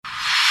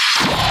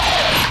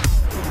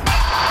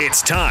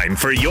It's time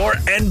for your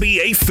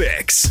NBA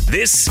fix.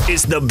 This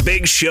is the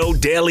Big Show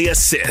Daily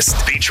Assist,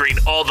 featuring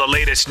all the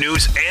latest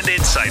news and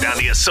insight on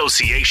the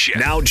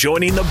association. Now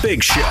joining the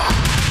Big Show,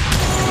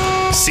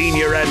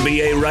 senior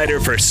NBA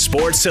writer for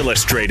Sports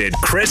Illustrated,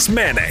 Chris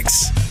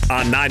Mannix,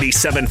 on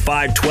 97.5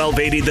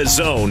 1280 The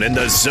Zone and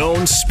the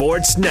Zone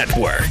Sports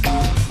Network.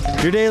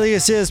 Your Daily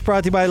Assist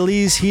brought to you by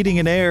Lee's Heating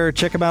and Air.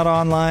 Check them out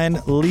online,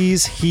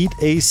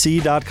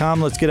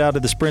 leesheatac.com. Let's get out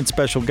of the Sprint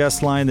special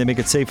guest line. They make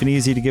it safe and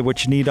easy to get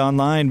what you need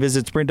online.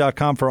 Visit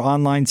sprint.com for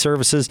online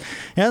services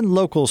and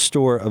local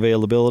store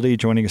availability.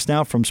 Joining us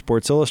now from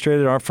Sports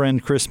Illustrated, our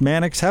friend Chris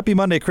Mannix. Happy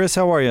Monday, Chris.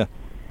 How are you?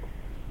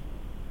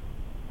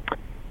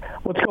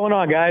 What's going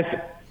on, guys?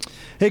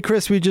 Hey,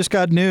 Chris, we just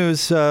got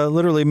news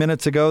literally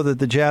minutes ago that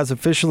the Jazz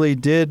officially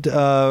did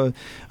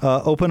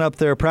open up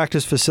their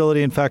practice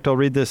facility. In fact, I'll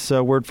read this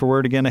word for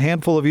word again. A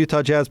handful of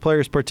Utah Jazz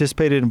players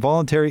participated in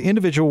voluntary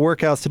individual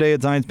workouts today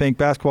at Zions Bank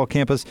Basketball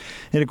Campus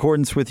in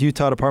accordance with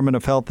Utah Department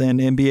of Health and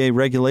NBA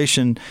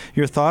regulation.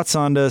 Your thoughts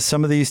on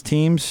some of these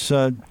teams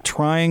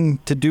trying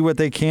to do what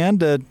they can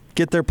to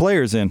get their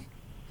players in?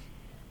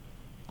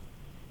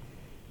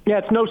 Yeah,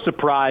 it's no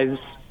surprise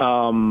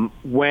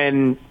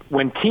when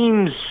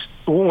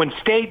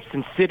states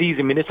and cities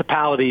and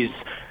municipalities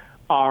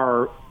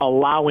are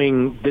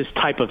allowing this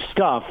type of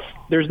stuff.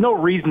 There's no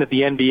reason that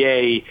the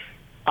NBA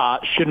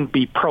shouldn't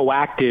be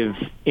proactive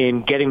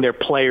in getting their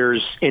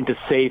players into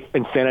safe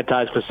and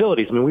sanitized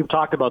facilities. I mean, we've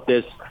talked about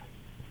this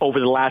over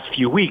the last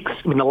few weeks.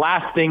 I mean, the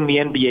last thing the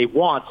NBA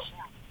wants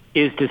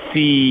is to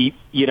see,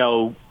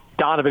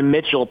 Donovan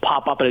Mitchell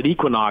pop up at an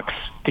Equinox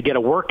to get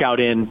a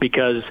workout in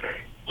because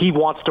he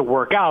wants to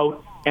work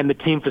out and the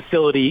team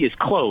facility is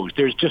closed.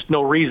 There's just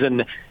no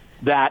reason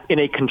that in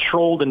a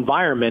controlled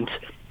environment,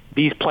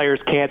 these players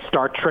can't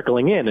start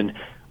trickling in. And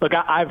look,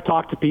 I've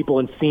talked to people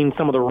and seen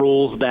some of the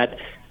rules that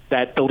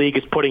the league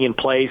is putting in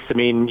place. I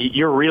mean,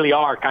 you really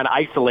are kind of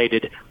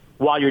isolated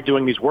while you're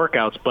doing these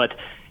workouts. But,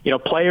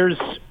 players,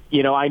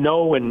 I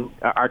know and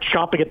are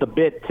chomping at the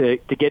bit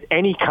to get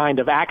any kind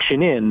of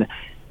action in.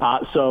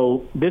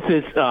 So this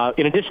is,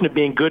 in addition to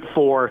being good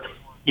for,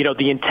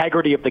 the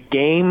integrity of the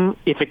game,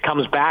 if it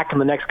comes back in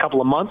the next couple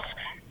of months,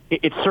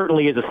 it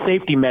certainly is a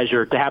safety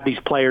measure to have these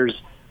players,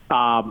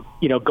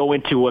 go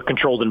into a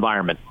controlled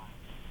environment.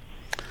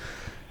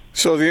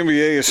 So the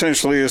NBA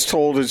essentially has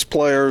told its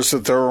players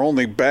that there are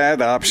only bad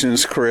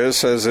options,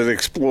 Chris, as it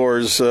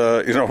explores,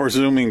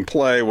 resuming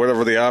play,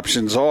 whatever the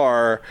options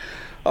are.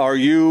 Are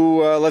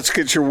you, let's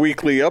get your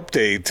weekly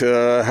update.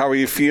 How are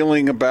you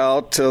feeling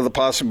about the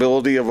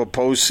possibility of a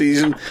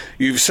postseason?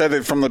 You've said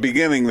it from the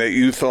beginning that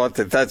you thought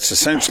that that's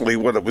essentially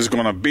what it was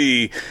going to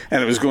be,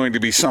 and it was going to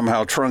be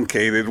somehow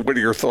truncated. What are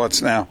your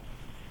thoughts now?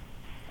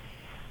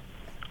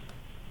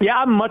 Yeah,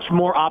 I'm much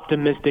more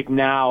optimistic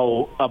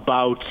now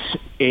about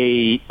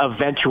a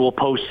eventual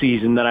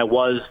postseason than I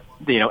was,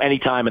 any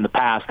time in the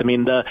past. I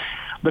mean, the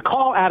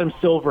call Adam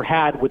Silver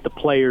had with the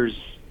players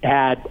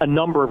had a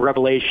number of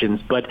revelations,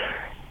 but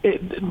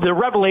the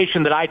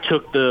revelation that I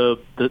took the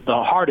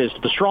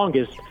hardest, the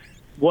strongest,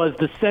 was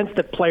the sense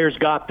that players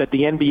got that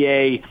the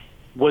NBA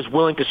was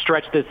willing to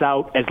stretch this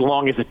out as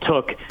long as it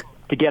took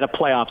to get a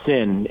playoffs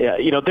in.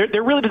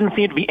 There really doesn't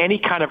seem to be any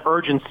kind of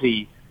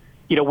urgency,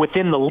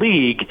 within the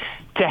league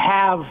to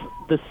have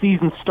the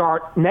season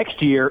start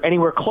next year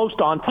anywhere close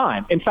to on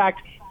time. In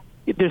fact,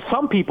 there's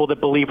some people that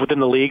believe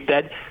within the league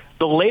that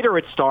the later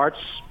it starts,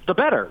 the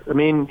better. I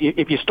mean,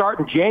 if you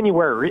start in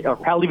January or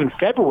hell, even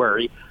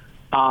February,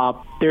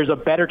 there's a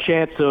better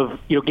chance of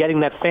getting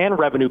that fan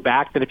revenue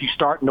back than if you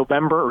start in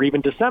November or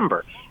even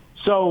December.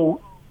 So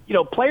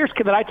players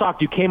that I talked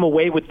to came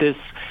away with this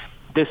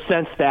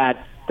sense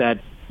that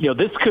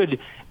this could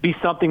be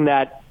something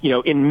that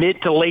in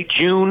mid to late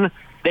June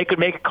they could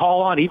make a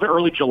call on, even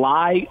early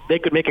July they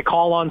could make a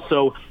call on.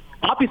 So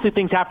obviously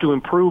things have to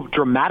improve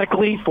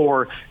dramatically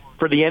for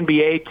the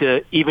NBA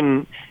to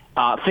even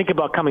think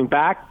about coming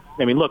back.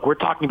 I mean, look, we're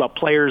talking about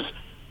players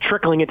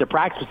trickling into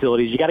practice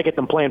facilities. You got to get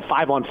them playing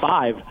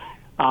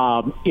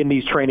 5-on-5 in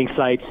these training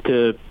sites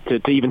to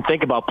even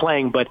think about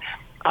playing. But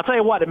I'll tell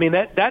you what, I mean,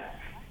 I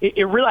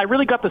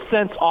really got the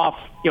sense off,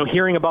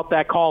 hearing about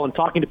that call and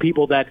talking to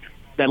people that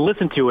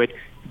listened to it,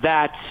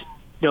 that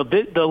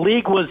the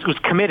league was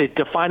committed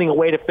to finding a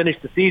way to finish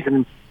the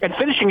season and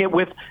finishing it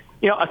with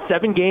a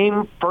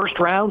 7-game first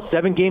round,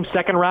 7-game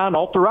second round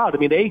all throughout. I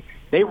mean,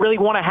 they really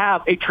want to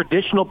have a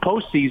traditional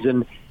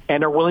postseason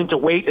and are willing to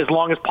wait as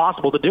long as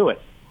possible to do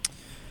it.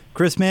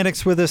 Chris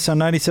Mannix with us on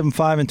 97.5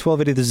 and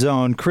 1280 The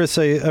Zone. Chris,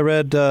 I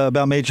read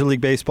about Major League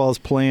Baseball's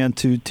plan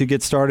to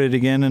get started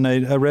again, and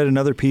I read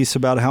another piece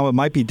about how it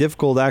might be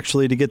difficult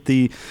actually to get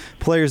the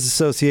Players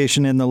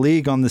Association and the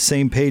league on the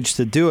same page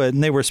to do it,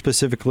 and they were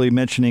specifically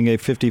mentioning a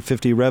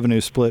 50-50 revenue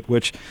split,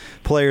 which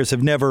players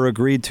have never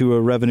agreed to a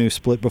revenue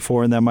split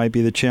before, and that might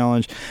be the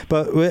challenge.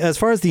 But as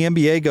far as the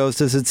NBA goes,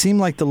 does it seem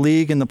like the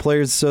league and the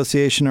Players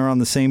Association are on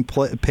the same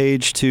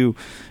page to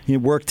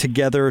work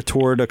together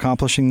toward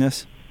accomplishing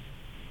this?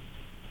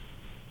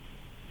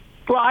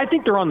 Well, I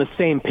think they're on the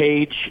same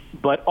page,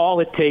 but all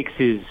it takes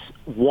is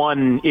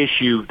one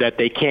issue that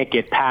they can't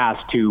get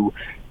past to,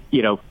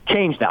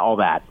 change all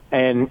that.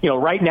 And,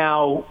 right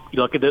now,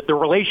 look at the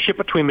relationship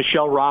between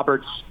Michelle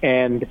Roberts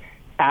and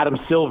Adam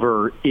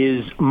Silver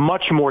is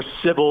much more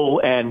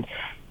civil and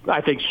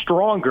I think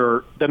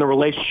stronger than the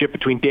relationship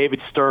between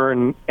David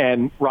Stern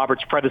and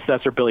Roberts'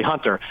 predecessor, Billy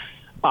Hunter.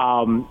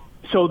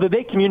 So that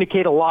they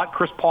communicate a lot.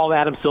 Chris Paul and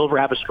Adam Silver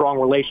have a strong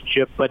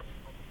relationship. But,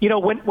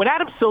 when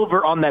Adam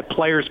Silver on that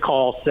players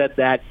call said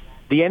that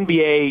the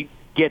NBA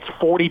gets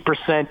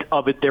 40%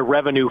 of their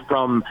revenue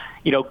from,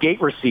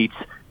 gate receipts,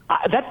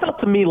 that felt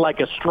to me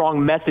like a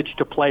strong message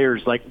to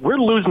players. Like, we're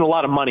losing a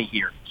lot of money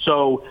here.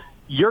 So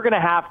you're going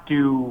to have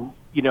to,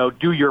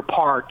 do your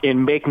part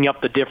in making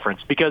up the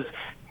difference. Because,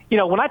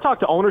 when I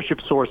talk to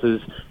ownership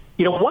sources,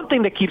 one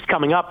thing that keeps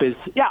coming up is,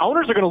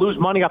 owners are going to lose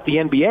money off the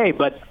NBA,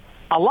 but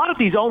a lot of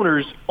these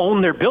owners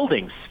own their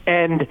buildings.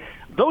 And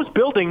those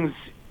buildings,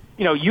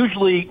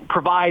 usually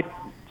provide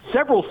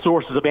several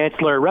sources of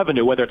ancillary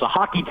revenue, whether it's a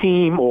hockey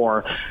team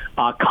or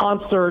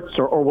concerts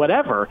or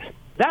whatever.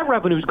 That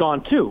revenue's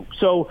gone too.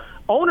 So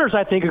owners,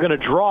 I think, are going to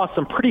draw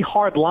some pretty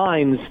hard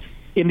lines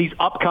in these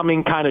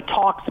upcoming kind of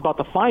talks about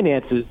the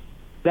finances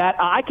that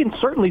I can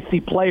certainly see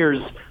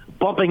players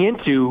bumping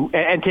into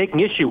and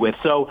taking issue with.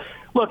 So,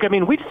 look, I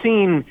mean, we've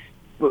seen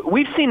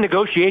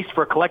negotiations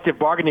for a collective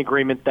bargaining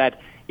agreement that,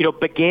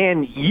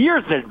 began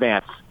years in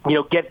advance,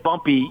 get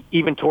bumpy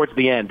even towards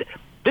the end.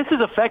 This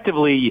is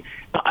effectively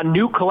a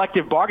new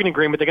collective bargaining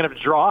agreement they're going to have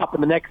to draw up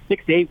in the next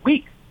 6 to 8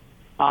 weeks.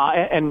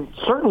 And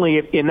certainly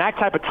in that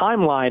type of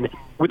timeline,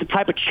 with the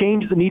type of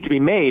changes that need to be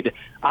made,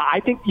 I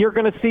think you're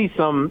going to see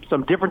some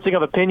differencing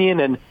of opinion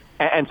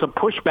and some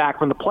pushback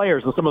from the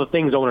players on some of the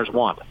things owners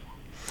want.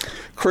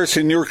 Chris,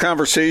 in your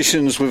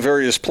conversations with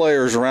various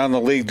players around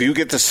the league, do you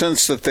get the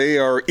sense that they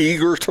are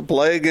eager to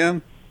play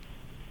again?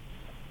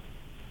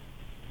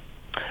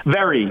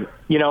 Very.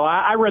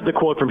 I read the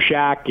quote from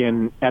Shaq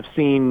and have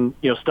seen,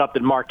 stuff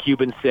that Mark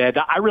Cuban said.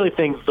 I really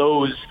think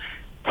those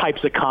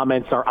types of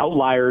comments are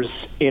outliers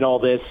in all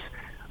this.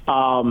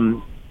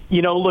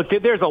 Look,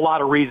 there's a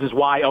lot of reasons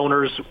why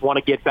owners want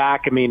to get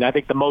back. I mean, I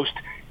think the most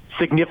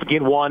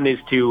significant one is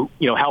to,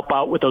 help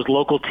out with those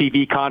local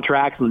TV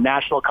contracts and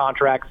national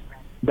contracts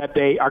that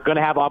they are going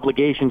to have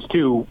obligations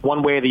to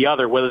one way or the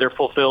other, whether they're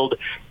fulfilled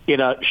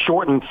in a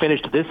shortened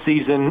finish to this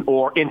season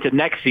or into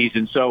next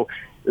season. So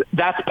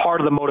that's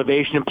part of the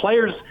motivation. And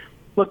players,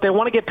 look, they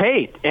want to get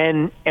paid,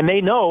 and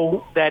they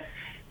know that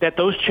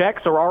those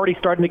checks are already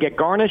starting to get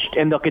garnished,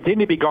 and they'll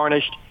continue to be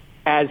garnished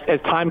as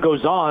time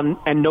goes on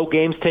and no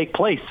games take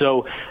place.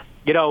 So,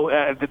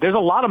 there's a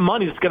lot of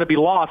money that's going to be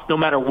lost no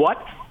matter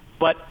what,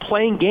 but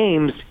playing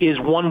games is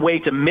one way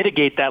to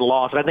mitigate that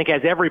loss, and I think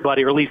has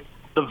everybody, or at least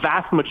the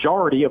vast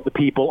majority of the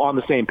people, on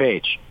the same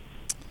page.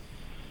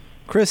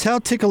 Chris, how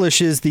ticklish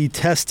is the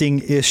testing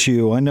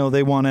issue? I know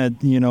they want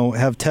to,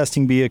 have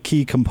testing be a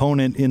key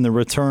component in the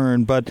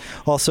return, but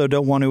also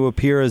don't want to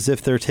appear as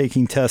if they're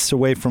taking tests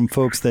away from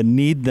folks that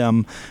need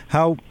them.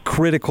 How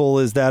critical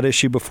is that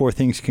issue before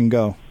things can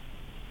go?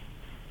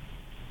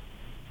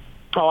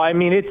 Oh, I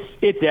mean,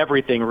 it's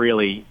everything,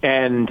 really.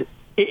 And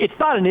it's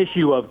not an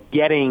issue of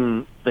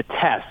getting the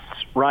tests,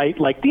 right?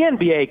 Like, the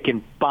NBA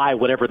can buy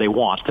whatever they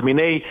want. I mean,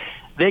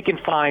 they can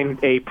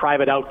find a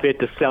private outfit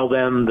to sell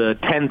them the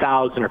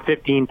 10,000 or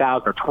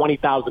 15,000 or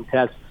 20,000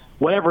 tests,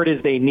 whatever it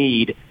is they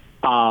need.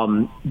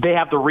 They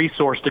have the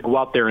resource to go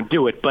out there and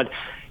do it. But,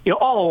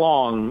 all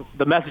along,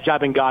 the message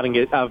I've been getting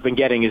is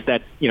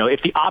that,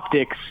 if the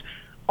optics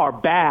are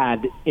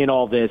bad in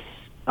all this,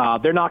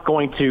 they're not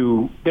going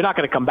to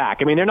come back.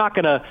 I mean, they're not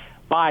going to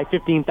buy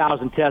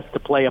 15,000 tests to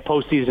play a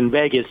postseason in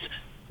Vegas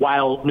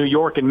while New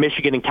York and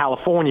Michigan and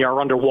California are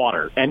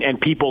underwater, and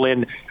people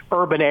in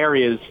urban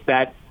areas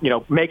that,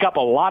 make up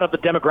a lot of the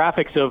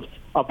demographics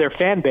of their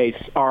fan base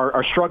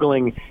are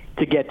struggling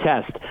to get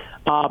tests.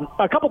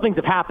 A couple things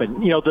have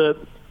happened.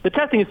 The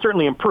testing has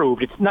certainly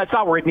improved. It's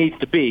not where it needs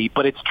to be,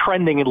 but it's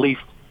trending at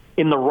least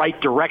in the right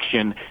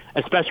direction,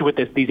 especially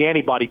with these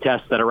antibody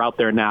tests that are out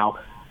there now.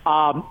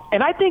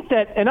 And I think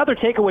that another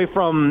takeaway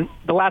from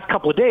the last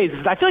couple of days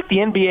is I feel like the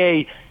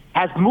NBA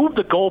has moved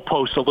the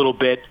goalposts a little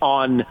bit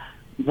on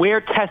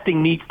where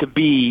testing needs to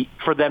be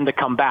for them to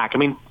come back. I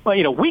mean,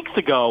 weeks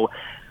ago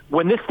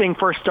when this thing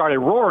first started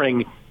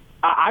roaring,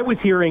 I was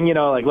hearing,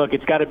 look,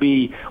 it's got to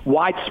be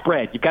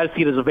widespread. You've got to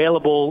see it as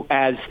available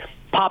as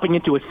popping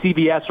into a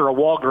CVS or a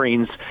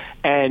Walgreens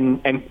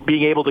and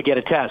being able to get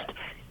a test.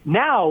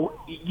 Now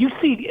you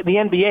see the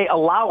NBA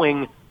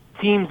allowing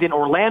teams in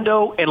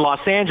Orlando and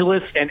Los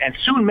Angeles and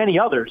soon many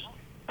others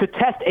to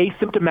test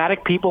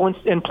asymptomatic people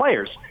and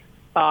players,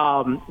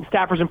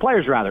 staffers and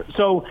players rather.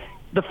 So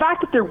the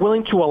fact that they're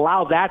willing to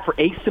allow that for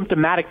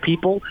asymptomatic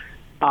people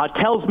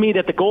tells me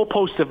that the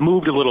goalposts have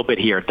moved a little bit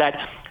here.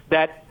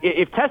 That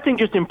if testing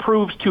just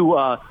improves to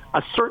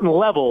a certain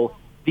level,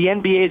 the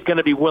NBA is going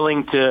to be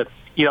willing to,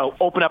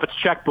 open up its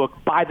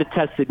checkbook, buy the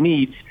tests it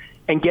needs,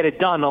 and get it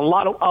done a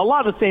lot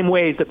of the same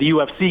ways that the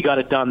UFC got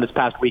it done this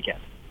past weekend.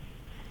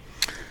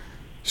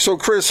 So,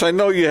 Chris, I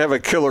know you have a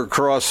killer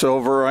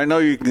crossover. I know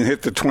you can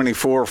hit the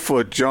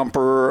 24-foot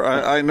jumper.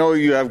 I know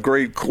you have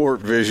great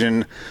court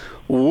vision.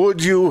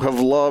 Would you have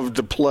loved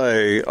to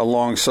play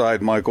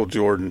alongside Michael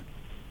Jordan?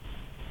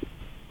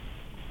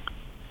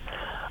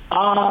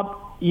 I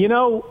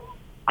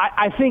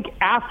think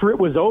after it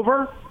was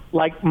over,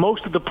 like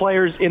most of the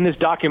players in this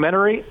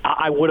documentary,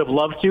 I would have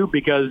loved to,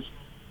 because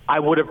I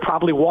would have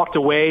probably walked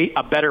away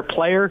a better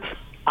player.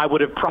 I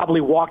would have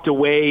probably walked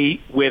away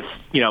with,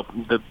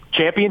 the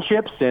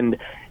championships, and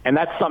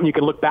that's something you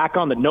can look back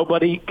on that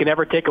nobody can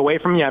ever take away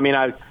from you. I mean,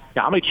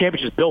 how many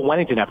championships Bill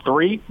Wennington have?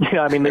 3?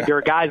 I mean, there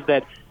are guys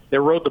that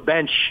rode the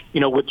bench,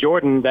 with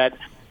Jordan that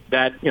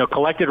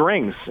collected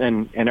rings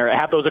and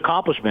have those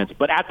accomplishments.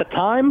 But at the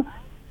time,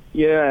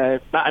 yeah,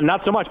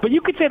 not so much. But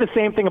you could say the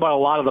same thing about a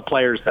lot of the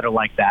players that are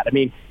like that. I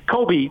mean,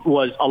 Kobe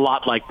was a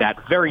lot like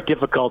that. Very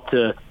difficult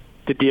to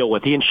deal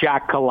with. He and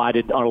Shaq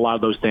collided on a lot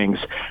of those things.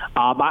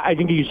 I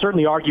think you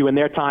certainly argue in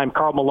their time,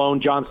 Karl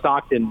Malone, John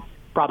Stockton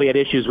probably had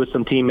issues with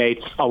some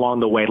teammates along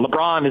the way.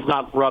 LeBron has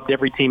not rubbed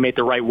every teammate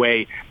the right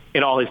way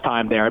in all his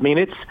time there. I mean,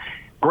 it's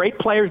great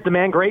players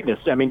demand greatness.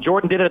 I mean,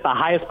 Jordan did it at the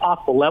highest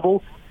possible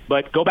level,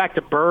 but go back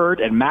to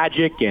Bird and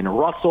Magic and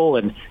Russell,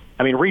 and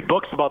read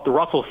books about the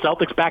Russell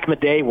Celtics back in the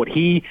day, what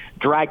he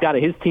dragged out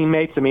of his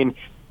teammates. I mean,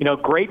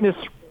 greatness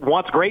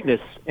wants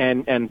greatness,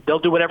 and they'll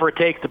do whatever it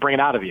takes to bring it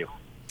out of you.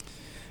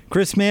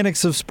 Chris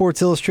Mannix of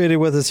Sports Illustrated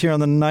with us here on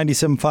the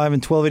 97.5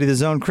 and 1280 The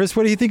Zone. Chris,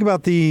 what do you think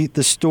about the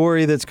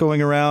story that's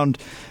going around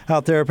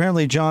out there?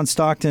 Apparently, John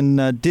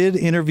Stockton did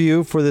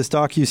interview for this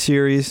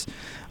docuseries,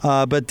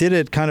 but did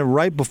it kind of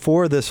right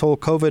before this whole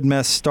COVID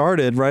mess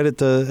started, right at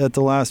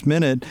the last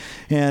minute.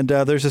 And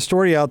there's a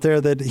story out there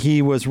that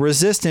he was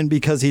resistant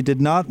because he did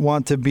not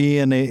want to be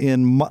in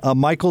a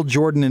Michael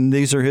Jordan, and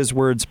these are his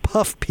words,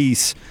 puff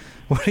piece.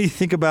 What do you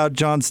think about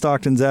John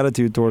Stockton's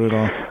attitude toward it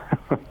all?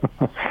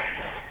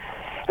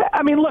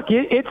 I mean, look,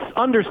 it's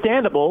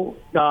understandable.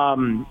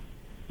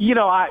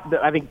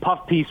 I think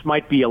puff piece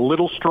might be a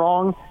little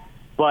strong,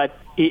 but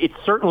it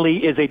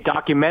certainly is a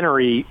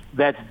documentary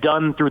that's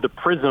done through the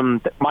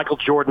prism that Michael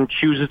Jordan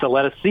chooses to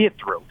let us see it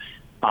through.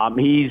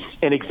 He's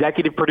an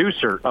executive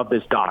producer of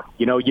this doc.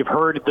 You've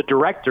heard the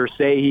director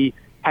say he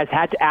has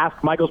had to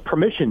ask Michael's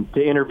permission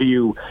to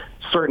interview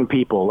certain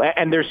people.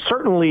 And there's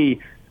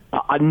certainly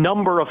a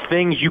number of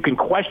things you can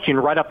question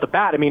right off the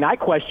bat. I mean, I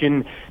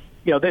question...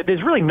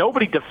 there's really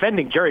nobody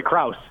defending Jerry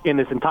Krause in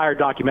this entire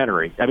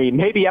documentary. I mean,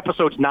 maybe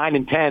episodes 9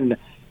 and 10,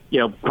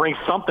 bring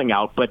something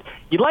out, but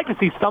you'd like to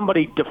see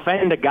somebody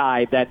defend a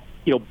guy that,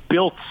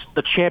 built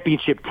the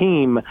championship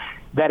team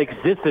that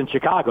exists in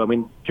Chicago. I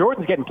mean,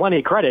 Jordan's getting plenty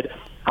of credit.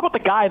 How about the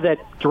guy that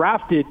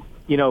drafted,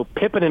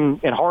 Pippen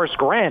and Horace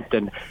Grant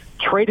and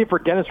traded for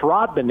Dennis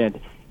Rodman and,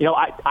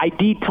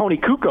 ID'd Tony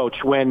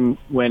Kukoc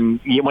when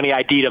he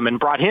ID'd him and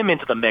brought him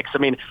into the mix. I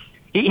mean,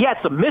 he had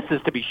some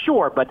misses, to be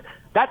sure, but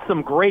that's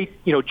some great,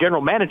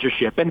 general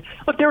managership. And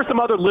look, there are some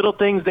other little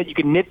things that you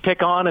can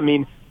nitpick on. I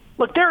mean,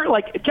 look,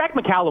 Jack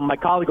McCallum, my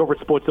colleague over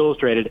at Sports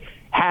Illustrated,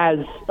 has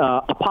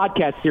a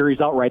podcast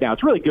series out right now.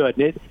 It's really good.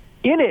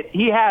 In it,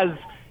 he has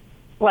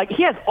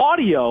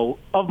audio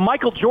of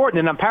Michael Jordan,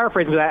 and I'm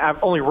paraphrasing that.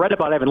 I've only read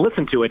about it, I haven't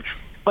listened to it,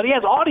 but he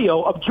has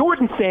audio of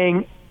Jordan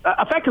saying,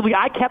 effectively,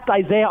 I kept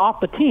Isaiah off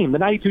the team, the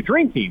 92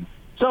 Dream Team.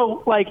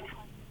 So,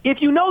 if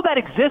you know that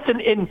exists,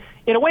 and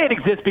in a way it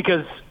exists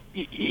because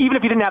even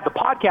if you didn't have the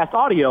podcast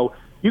audio,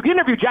 you can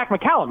interview Jack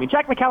McCallum. I mean,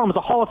 Jack McCallum is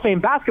a Hall of Fame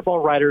basketball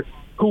writer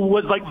who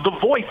was the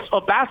voice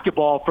of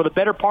basketball for the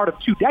better part of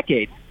 2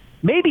 decades.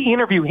 Maybe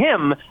interview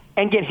him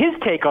and get his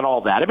take on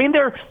all that. I mean,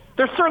 there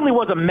certainly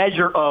was a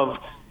measure of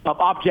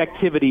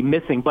objectivity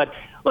missing. But,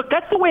 look,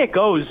 that's the way it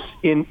goes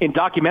in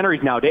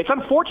documentaries nowadays.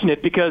 It's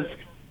unfortunate because,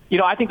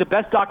 I think the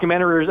best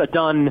documentaries are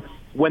done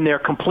when they're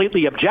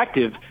completely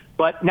objective.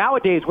 But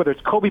nowadays, whether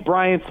it's Kobe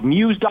Bryant's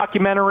Muse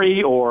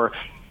documentary or,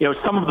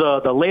 some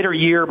of the later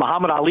year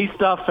Muhammad Ali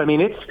stuff, I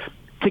mean, it's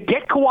to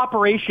get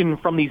cooperation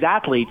from these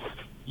athletes,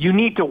 you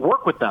need to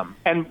work with them.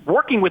 And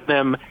working with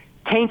them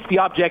taints the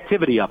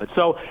objectivity of it.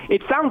 So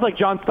it sounds like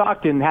John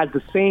Stockton has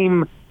the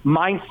same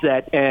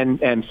mindset and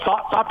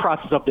thought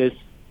process of this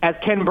as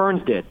Ken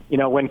Burns did,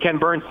 when Ken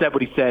Burns said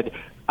what he said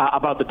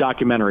about the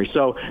documentary.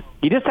 So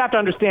you just have to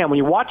understand, when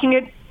you're watching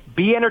it,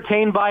 be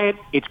entertained by it.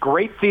 It's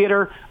great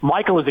theater.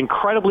 Michael is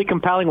incredibly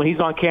compelling when he's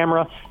on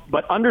camera,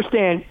 but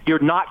understand you're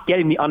not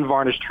getting the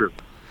unvarnished truth.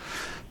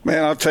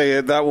 Man, I'll tell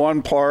you, that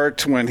one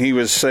part when he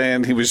was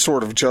saying he was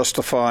sort of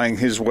justifying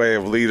his way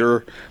of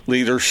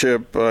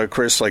leadership,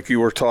 Chris, like you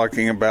were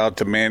talking about,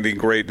 demanding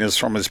greatness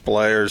from his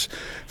players,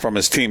 from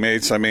his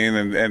teammates,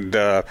 and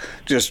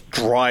just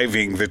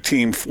driving the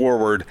team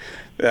forward.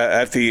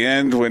 At the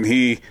end, when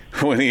he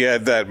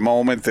had that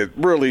moment that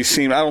really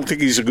seemed, I don't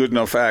think he's a good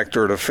enough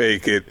actor to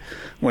fake it,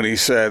 when he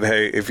said,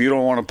 hey, if you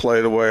don't want to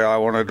play the way I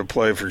wanted to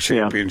play for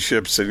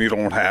championships, then you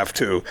don't have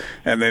to.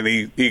 And then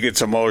he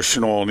gets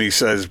emotional and he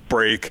says,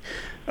 break.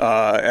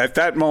 At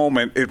that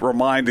moment, it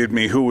reminded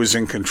me who was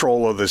in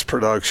control of this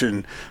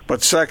production.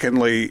 But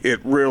secondly, it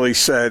really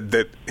said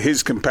that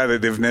his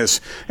competitiveness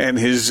and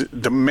his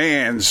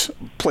demands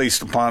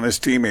placed upon his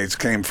teammates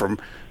came from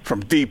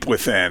deep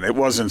within. It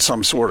wasn't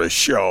some sort of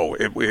show.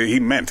 He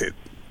meant it.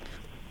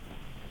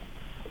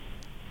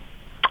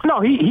 No,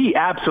 he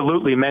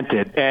absolutely meant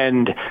it.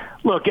 And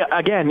look,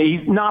 again,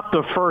 he's not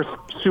the first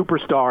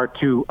superstar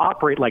to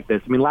operate like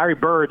this. I mean, Larry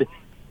Bird,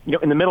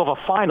 in the middle of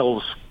a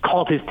finals,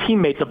 called his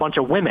teammates a bunch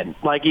of women.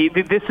 Like, these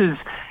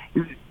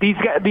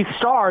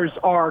stars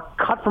are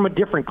cut from a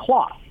different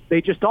cloth.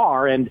 They just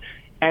are.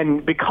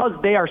 And because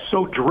they are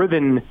so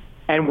driven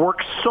and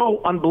work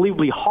so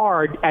unbelievably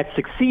hard at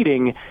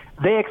succeeding,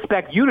 they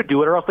expect you to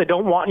do it, or else they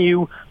don't want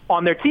you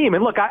on their team.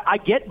 And look, I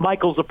get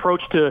Michael's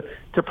approach to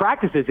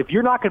practices. If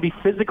you're not going to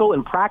be physical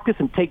in practice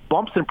and take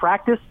bumps in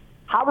practice,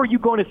 how are you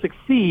going to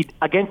succeed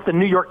against the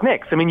New York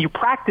Knicks? I mean, you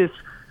practice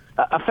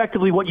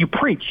effectively what you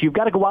preach. You've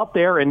got to go out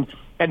there and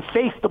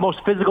face the most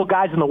physical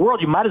guys in the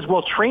world. You might as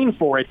well train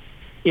for it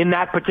in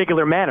that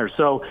particular manner.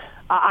 So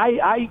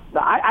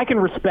I can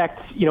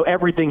respect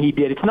everything he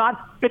did. It's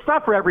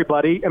not for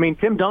everybody. I mean,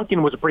 Tim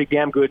Duncan was a pretty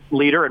damn good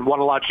leader and won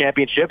a lot of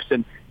championships,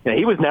 and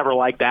he was never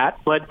like that.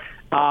 But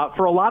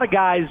for a lot of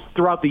guys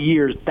throughout the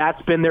years,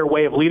 that's been their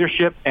way of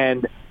leadership,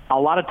 and a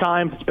lot of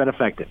times it's been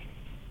effective.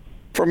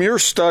 From your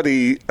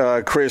study,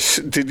 Chris,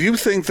 did you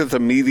think that the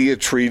media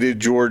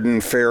treated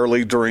Jordan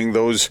fairly during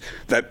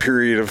that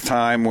period of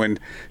time when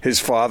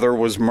his father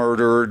was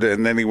murdered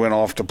and then he went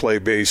off to play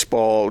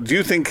baseball? Do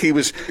you think he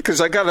was,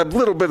 because I got a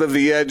little bit of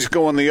the edge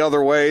going the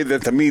other way,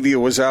 that the media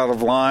was out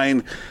of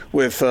line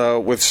with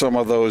some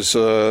of those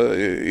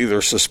either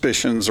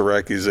suspicions or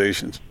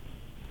accusations?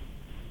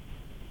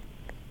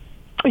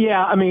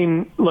 Yeah, I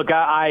mean, look,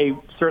 I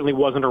certainly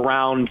wasn't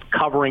around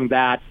covering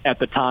that at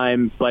the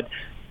time, but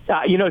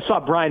I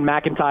saw Brian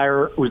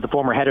McIntyre, who was the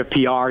former head of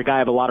PR, a guy I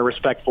have a lot of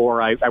respect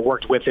for. I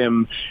worked with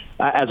him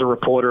as a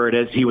reporter, and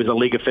as he was a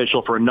league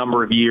official for a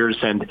number of years.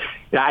 And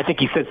I think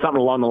he said something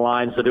along the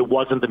lines that it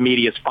wasn't the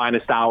media's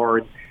finest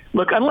hour.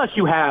 Look, unless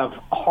you have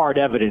hard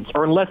evidence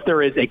or unless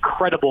there is a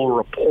credible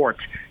report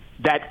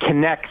that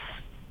connects,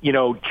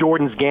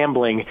 Jordan's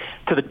gambling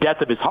to the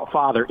death of his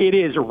father, it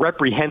is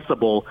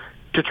reprehensible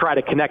to try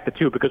to connect the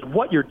two, because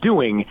what you're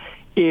doing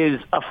is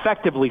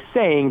effectively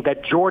saying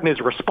that Jordan is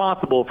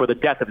responsible for the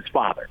death of his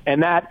father.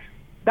 And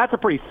that's a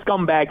pretty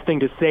scumbag thing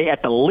to say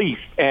at the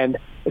least, and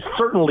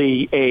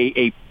certainly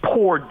a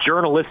poor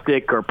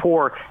journalistic or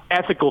poor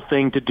ethical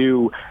thing to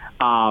do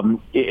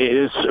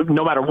is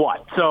no matter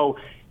what. So,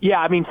 yeah,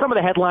 I mean, some of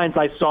the headlines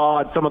I saw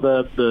and some of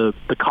the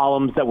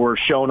columns that were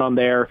shown on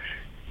there,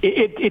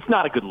 it's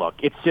not a good look.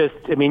 It's just,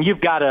 I mean,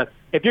 you've got to,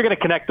 if you're going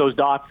to connect those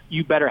dots,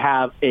 you better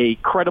have a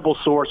credible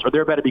source, or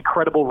there better be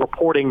credible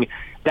reporting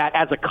that,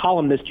 as a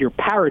columnist, you're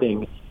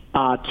parroting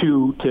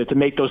to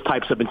make those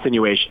types of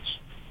insinuations.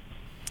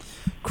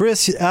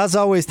 Chris, as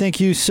always, thank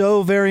you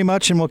so very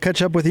much, and we'll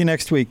catch up with you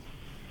next week.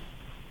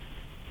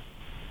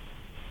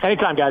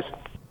 Anytime, guys.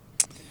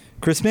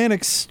 Chris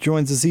Mannix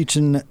joins us each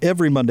and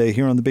every Monday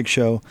here on The Big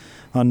Show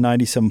on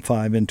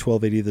 97.5 and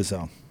 1280 The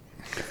Zone.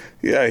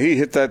 Yeah, he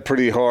hit that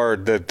pretty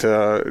hard,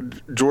 that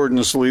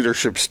Jordan's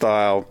leadership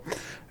style,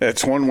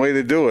 that's one way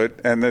to do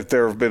it, and that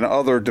there have been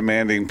other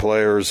demanding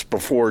players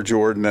before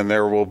Jordan, and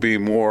there will be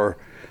more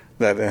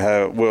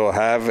that will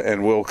have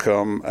and will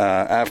come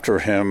after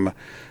him.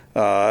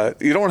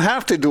 You don't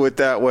have to do it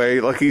that way.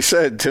 Like he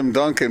said, Tim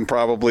Duncan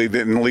probably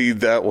didn't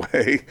lead that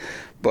way,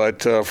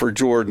 but for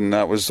Jordan,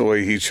 that was the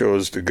way he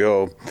chose to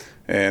go,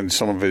 and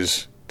some of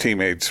his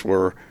teammates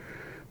were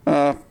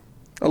a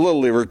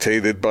little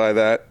irritated by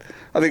that.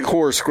 I think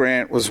Horace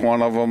Grant was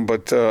one of them,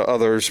 but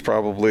others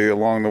probably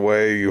along the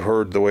way. You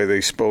heard the way they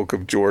spoke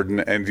of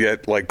Jordan, and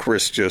yet, like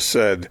Chris just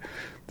said,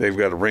 they've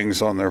got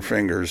rings on their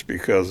fingers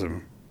because of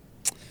him.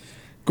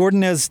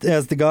 Gordon, as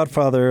the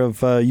godfather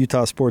of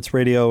Utah Sports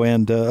Radio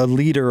and a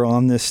leader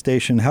on this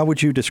station, how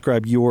would you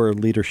describe your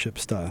leadership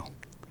style?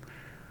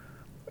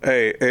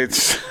 Hey,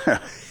 it's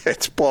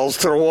balls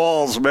to the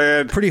walls,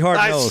 man. Pretty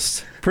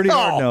hard-nosed.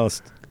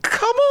 Hard-nosed.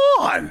 Come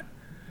on.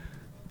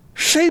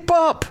 Shape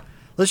up.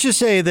 Let's just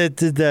say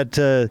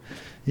that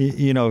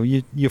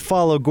you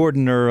follow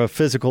Gordon, or a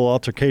physical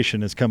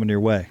altercation is coming your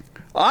way.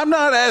 I'm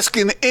not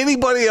asking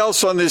anybody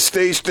else on this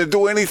station to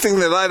do anything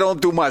that I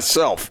don't do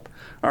myself.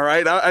 All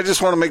right? I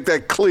just want to make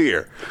that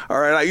clear. All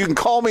right? You can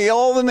call me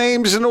all the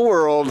names in the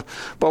world,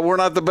 but we're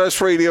not the best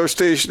radio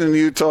station in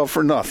Utah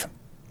for nothing.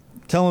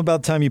 Tell him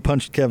about the time you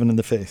punched Kevin in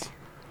the face.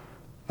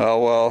 Oh,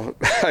 well,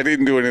 I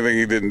didn't do anything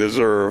he didn't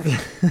deserve.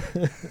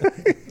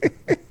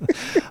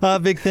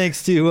 Big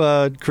thanks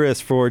to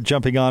Chris for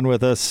jumping on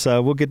with us.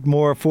 We'll get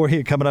more for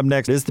you coming up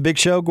next. It's The Big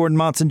Show. Gordon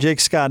Monson, Jake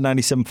Scott,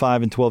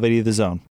 97.5 and 1280 The Zone.